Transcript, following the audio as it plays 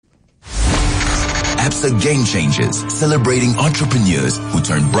ABSA Game Changers, celebrating entrepreneurs who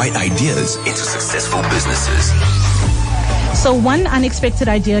turn bright ideas into successful businesses. So one unexpected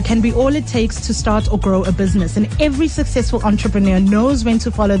idea can be all it takes to start or grow a business. And every successful entrepreneur knows when to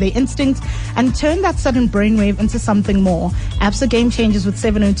follow their instincts and turn that sudden brainwave into something more. ABSA Game Changers with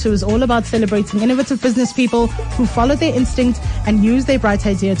 702 is all about celebrating innovative business people who follow their instinct and use their bright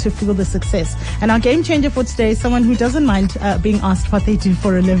idea to fuel the success. And our game changer for today is someone who doesn't mind being asked what they do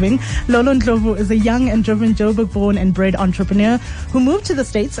for a living. Lolo Ndlovu is a young and driven Joburg-born and bred entrepreneur who moved to the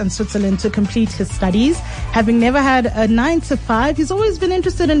States and Switzerland to complete his studies. Having never had a 9-to-5, he's always been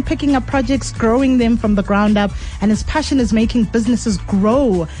interested in picking up projects, growing them from the ground up, and his passion is making businesses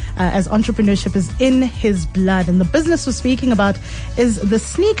grow as entrepreneurship is in his blood. And the business we're speaking about is the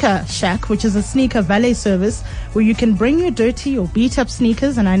Sneaker Shack, which is a sneaker valet service where you can bring your dirty or beat up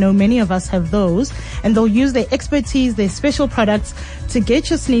sneakers, and I know many of us have those, and they'll use their expertise, their special products to get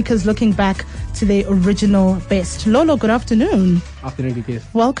your sneakers looking back to their original best. Lolo, good afternoon. Afternoon, Kiki.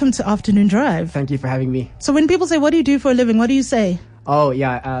 Welcome to Afternoon Drive. Thank you for having me. So when people say, what do you do for a living? What do you say? Oh,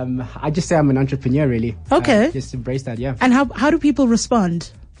 yeah. I just say I'm an entrepreneur, really. Okay. Just embrace that, yeah. And how do people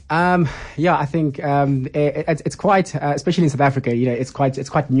respond? Yeah, I think it's quite, especially in South Africa, it's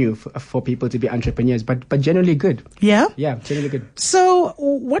quite new for people to be entrepreneurs, but generally good. Yeah? Yeah, generally good. So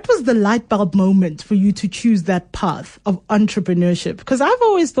what was the light bulb moment for you to choose that path of entrepreneurship? Because I've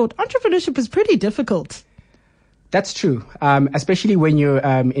always thought entrepreneurship is pretty difficult. That's true, especially when you're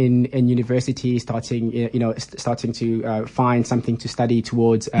in university, starting to find something to study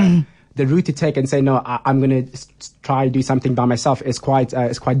towards. The route to take and say, no, I'm going to try to do something by myself is quite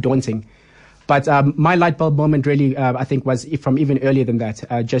daunting. But my light bulb moment really, I think, was from even earlier than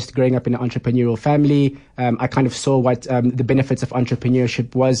that. Just growing up in an entrepreneurial family, I kind of saw what the benefits of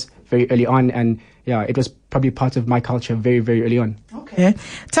entrepreneurship was very early on. And yeah, it was probably part of my culture very, very early on. Okay.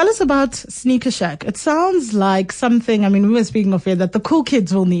 Tell us about Sneaker Shack. It sounds like something, I mean, we were speaking of here, that the cool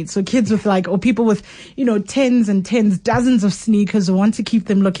kids will need. So kids with or people with, tens and tens, dozens of sneakers who want to keep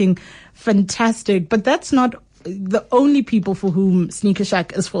them looking fantastic. But that's not the only people for whom Sneaker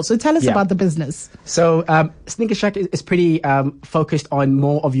Shack is for. So tell us about the business. So Sneaker Shack is pretty focused on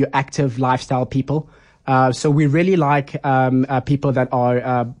more of your active lifestyle people. So we really like people that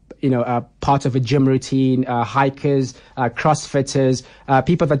are part of a gym routine, hikers, crossfitters,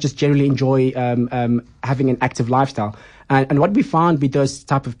 people that just generally enjoy having an active lifestyle. And what we found with those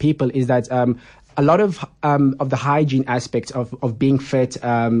type of people is that a lot of the hygiene aspects of being fit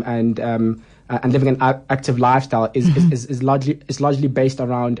and living an active lifestyle is largely based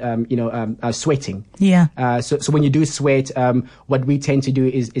around sweating. Yeah. So when you do sweat, what we tend to do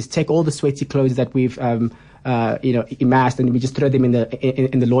is take all the sweaty clothes that we've amassed, and we just throw them in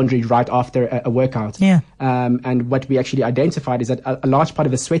the laundry right after a workout. Yeah. And what we actually identified is that a large part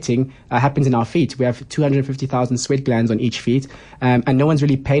of the sweating happens in our feet. We have 250,000 sweat glands on each feet, and no one's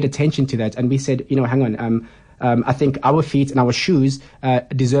really paid attention to that. And we said, hang on. I think our feet and our shoes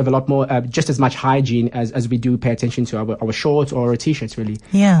deserve a lot more, just as much hygiene as we do pay attention to our shorts or our t-shirts, really.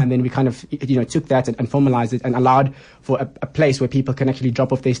 Yeah. And then we kind of, took that and formalized it and allowed for a place where people can actually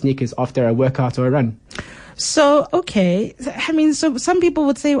drop off their sneakers after a workout or a run. So, okay. I mean, so some people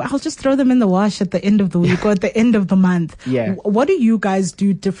would say, I'll just throw them in the wash at the end of the week or at the end of the month. Yeah. What do you guys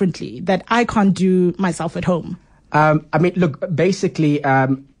do differently that I can't do myself at home? I mean, look, basically,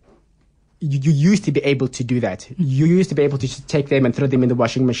 you used to be able to do that. You used to be able to just take them and throw them in the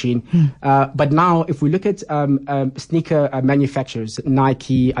washing machine. But now, if we look at sneaker manufacturers,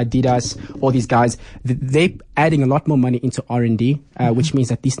 Nike, Adidas, all these guys, they're adding a lot more money into R&D, which means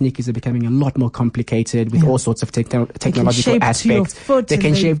that these sneakers are becoming a lot more complicated with all sorts of technological aspects. They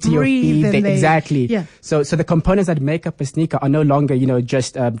can shape to your feet. Exactly. Yeah. So the components that make up a sneaker are no longer,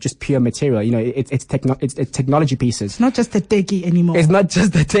 just pure material. It's technology pieces. It's not just the techie anymore. It's not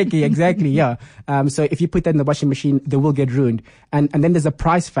just the techie, exactly. Yeah. So if you put that in the washing machine, they will get ruined. And then there's a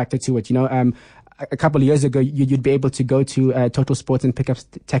price factor to it. A couple of years ago, you'd be able to go to Total Sports and pick up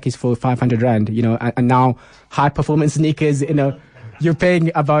techies for 500 Rand, and now high performance sneakers, you're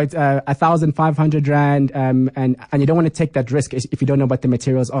paying about 1,500 Rand, and you don't want to take that risk if you don't know what the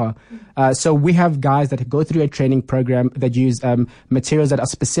materials are. So we have guys that go through a training program that use materials that are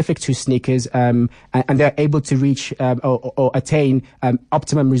specific to sneakers, and they're able to reach or attain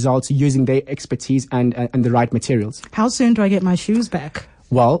optimum results using their expertise and the right materials. How soon do I get my shoes back?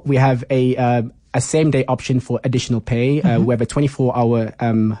 Well, we have a same-day option for additional pay. We have a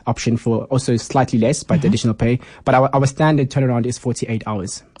 24-hour option for also slightly less, but additional pay. But our standard turnaround is 48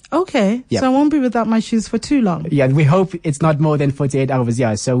 hours. Okay. Yeah. So I won't be without my shoes for too long. Yeah, we hope it's not more than 48 hours.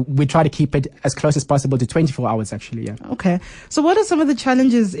 Yeah. So we try to keep it as close as possible to 24 hours, actually. Yeah. Okay. So what are some of the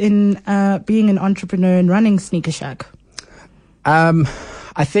challenges in being an entrepreneur and running Sneaker Shack?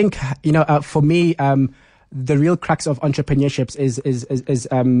 I think, for me, the real crux of entrepreneurship is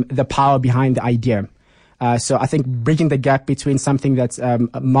the power behind the idea. So I think bridging the gap between something that's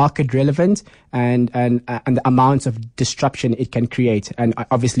market relevant and the amount of disruption it can create, and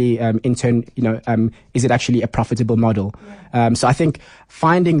obviously in turn, is it actually a profitable model? Yeah. So I think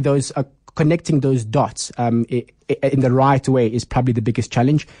finding those, connecting those dots in the right way is probably the biggest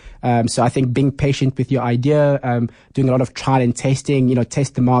challenge. So I think being patient with your idea, doing a lot of trial and testing,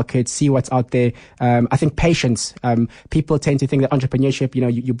 test the market, see what's out there. I think patience. People tend to think that entrepreneurship,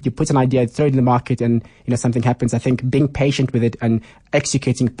 you put an idea, throw it in the market, and something happens. I think being patient with it and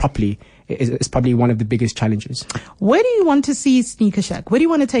executing properly is probably one of the biggest challenges. Where do you want to see Sneaker Shack? Where do you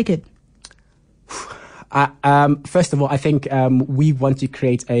want to take it? First of all, I think we want to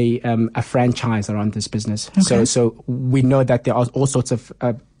create a franchise around this business. Okay. So we know that there are all sorts of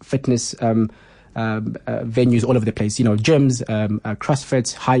fitness venues all over the place. Gyms,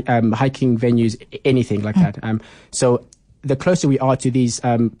 CrossFit, hiking venues, anything like that. So the closer we are to these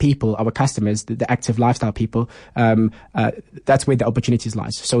people, our customers, the active lifestyle people, that's where the opportunities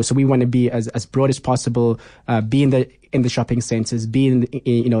lies. So we want to be as broad as possible, be in the shopping centers, be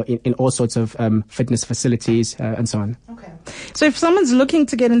in all sorts of fitness facilities and so on. Okay. So if someone's looking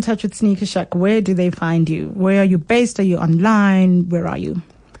to get in touch with Sneaker Shack, where do they find you? Where are you based? Are you online? Where are you?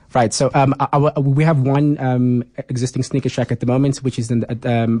 Right. So we have one existing Sneaker Shack at the moment, which is in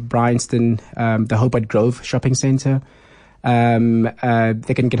Bryanston, the Hobart Grove Shopping Center.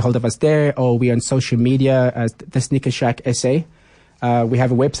 They can get hold of us there, or we on social media as the Sneaker Shack SA. We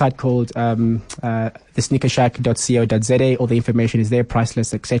have a website called thesneakershack.co.za. All the information is there,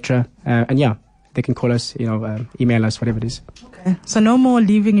 priceless, etc. And yeah, they can call us, email us, whatever it is. Okay. So no more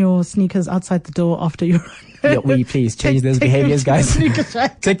leaving your sneakers outside the door after you run. Yeah, will you please change those behaviors, guys?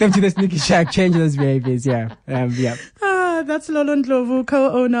 Take them to the Sneaker Shack, change those behaviors. Yeah. Yeah. That's Lolo Ndlovu,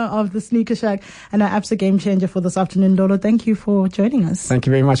 co-owner of the Sneaker Shack and our absolute game changer for this afternoon. Lolo, thank you for joining us. Thank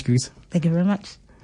you very much, Goose. Thank you very much.